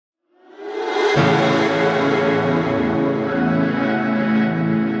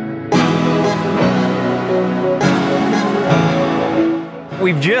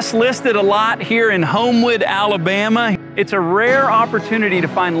We've just listed a lot here in Homewood, Alabama. It's a rare opportunity to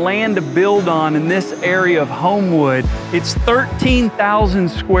find land to build on in this area of Homewood. It's 13,000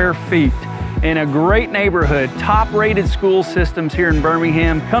 square feet in a great neighborhood, top-rated school systems here in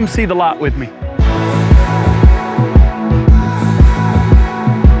Birmingham. Come see the lot with me.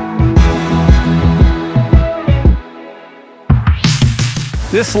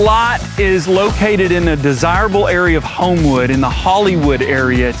 This lot is located in a desirable area of Homewood, in the Hollywood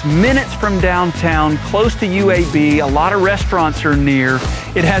area. It's minutes from downtown, close to UAB. A lot of restaurants are near.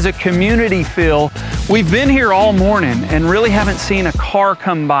 It has a community feel. We've been here all morning and really haven't seen a car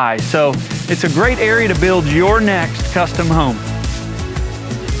come by. So it's a great area to build your next custom home.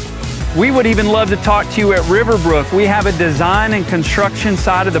 We would even love to talk to you at Riverbrook. We have a design and construction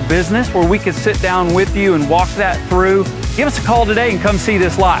side of the business where we could sit down with you and walk that through. Give us a call today and come see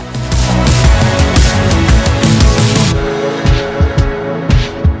this lot.